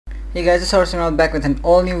Hey guys, it's FrostZ back with an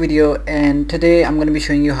all new video, and today I'm going to be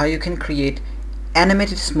showing you how you can create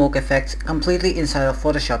animated smoke effects completely inside of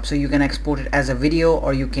Photoshop. So you can export it as a video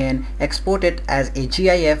or you can export it as a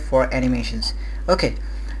GIF for animations. Okay,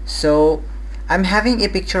 so I'm having a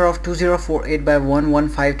picture of 2048 by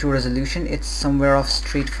 1152 resolution. It's somewhere of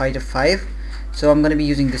Street Fighter 5. So I'm going to be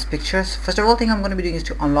using this picture. So first of all, thing I'm going to be doing is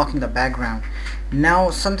to unlocking the background. Now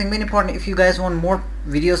something very important, if you guys want more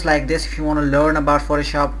videos like this, if you want to learn about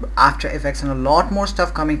Photoshop, After Effects, and a lot more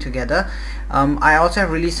stuff coming together, I also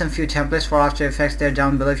have released some few templates for After Effects. They're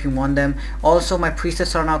down below if you want them. Also my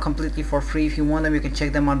presets are now completely for free. If you want them, you can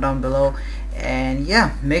check them out down below. And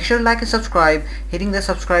yeah, make sure to like and subscribe. Hitting the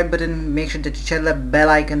subscribe button, make sure that you check the bell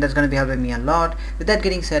icon. That's going to be helping me a lot. With that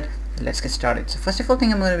getting said, let's get started. So first of all,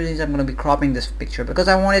 thing I'm going to do is I'm going to be cropping this picture because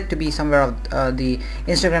I want it to be somewhere of the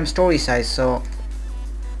Instagram story size. So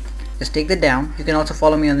just take that down. You can also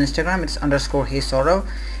follow me on Instagram. It's _HeySorrow,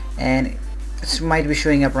 and it might be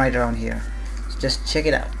showing up right around here. So just check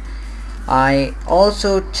it out. I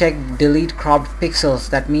also checked delete cropped pixels.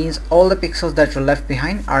 That means all the pixels that were left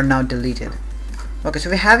behind are now deleted. Okay, so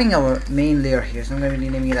we're having our main layer here. So I'm going to be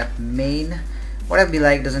renaming that main. Whatever you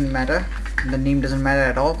like, doesn't matter. The name doesn't matter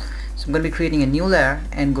at all. So I'm going to be creating a new layer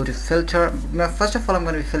and go to filter. Now, first of all, I'm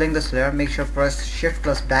going to be filling this layer. Make sure press shift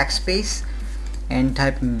plus backspace and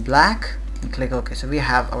type in black and click OK. So we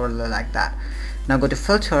have our layer like that. Now go to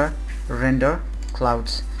filter, render,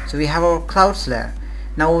 clouds. So we have our clouds layer.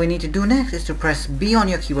 Now what we need to do next is to press B on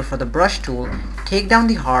your keyboard for the brush tool, take down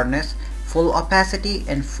the hardness, full opacity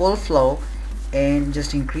and full flow, and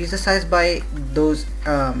just increase the size by those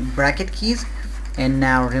bracket keys, and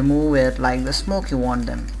now remove it like the smoke you want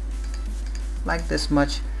them. Like this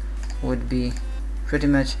much would be pretty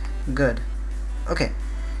much good. Okay,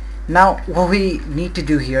 now what we need to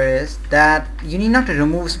do here is that you need not to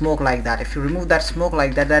remove smoke like that. If you remove that smoke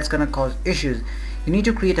like that, that's gonna cause issues. You need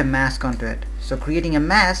to create a mask onto it. So creating a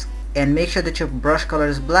mask, and make sure that your brush color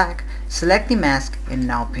is black. Select the mask and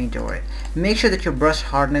now paint over it. Make sure that your brush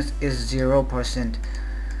hardness is 0%.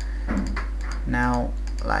 Now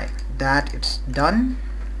like that, it's done.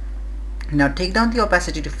 Now take down the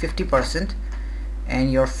opacity to 50%,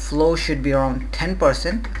 and your flow should be around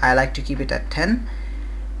 10%. I like to keep it at 10,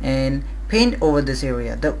 and paint over this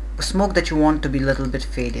area, the smoke that you want to be a little bit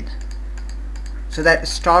faded, so that it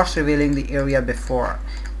starts revealing the area before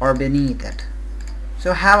or beneath it.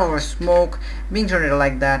 So have our smoke being generated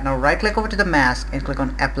like that. Now right click over to the mask and click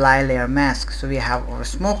on apply layer mask. So we have our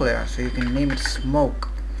smoke layer, so you can name it smoke.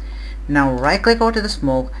 Now right click over to the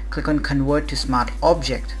smoke, click on convert to smart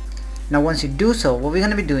object. Now once you do so, what we're going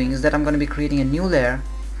to be doing is that I'm going to be creating a new layer,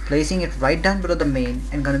 placing it right down below the main,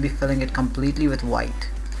 and going to be filling it completely with white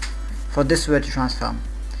for this layer to transform.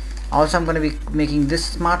 Also I'm going to be making this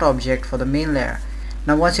smart object for the main layer.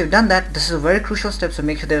 Now once you've done that, this is a very crucial step, so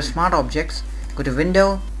make sure there are smart objects. Go to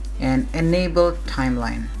window and enable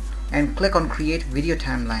timeline and click on create video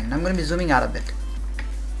timeline. I'm going to be zooming out a bit.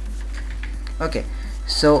 Okay,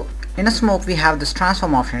 so in a smoke we have this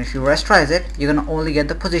transform option. If you rasterize it, you're going to only get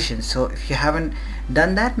the position. So if you haven't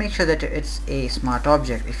done that, make sure that it's a smart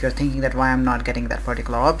object if you're thinking that why I'm not getting that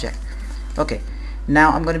particular object. Okay,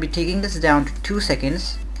 now I'm going to be taking this down to 2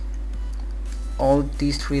 seconds. All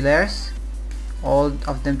these 3 layers, all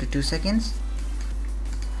of them to 2 seconds.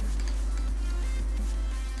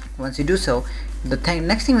 Once you do so, the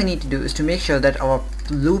next thing we need to do is to make sure that our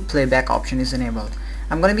loop playback option is enabled.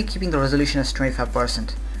 I'm going to be keeping the resolution as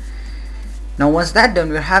 25%. Now once that's done,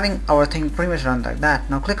 we're having our thing pretty much run like that.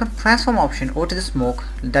 Now click on transform option over to the smoke.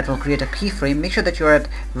 That will create a keyframe. Make sure that you're at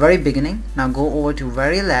very beginning. Now go over to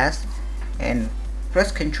very last and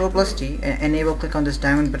press Ctrl plus T and enable. Click on this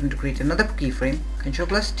diamond button to create another keyframe. Ctrl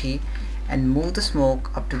plus T and move the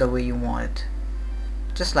smoke up to the way you want it,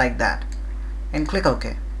 just like that, and click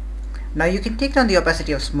OK. Now you can take down the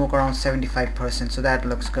opacity of smoke around 75%, so that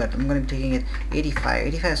looks good. I'm going to be taking it 85.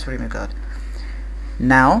 85 is pretty good.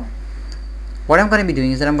 Now what I'm going to be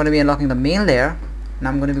doing is that I'm going to be unlocking the main layer. Now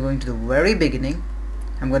I'm going to be going to the very beginning.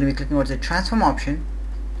 I'm going to be clicking over the transform option.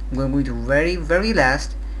 I'm going to very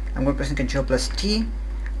last. I'm going to press Ctrl plus T,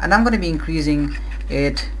 and I'm going to be increasing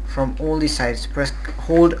it from all these sides.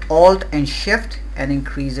 Hold Alt and Shift and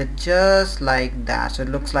increase it just like that, so it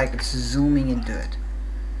looks like it's zooming into it.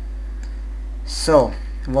 So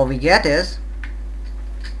what we get is,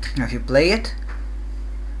 if you play it,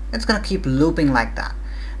 it's gonna keep looping like that.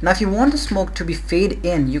 Now if you want the smoke to be fade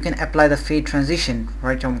in, you can apply the fade transition.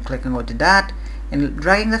 Right, I'm clicking over to that and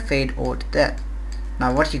dragging the fade over to that.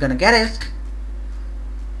 Now what you're gonna get is,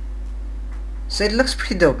 so it looks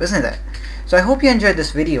pretty dope, isn't it? So I hope you enjoyed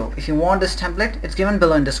this video. If you want this template, it's given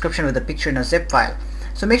below in description with a picture in a zip file.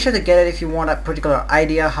 So make sure to get it if you want a particular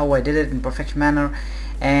idea how I did it in perfect manner.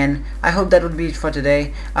 And I hope that would be it for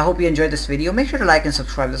today. I hope you enjoyed this video. Make sure to like and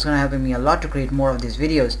subscribe. That's going to help me a lot to create more of these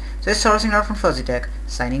videos. So it's Sarah from FrostZ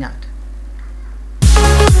signing out.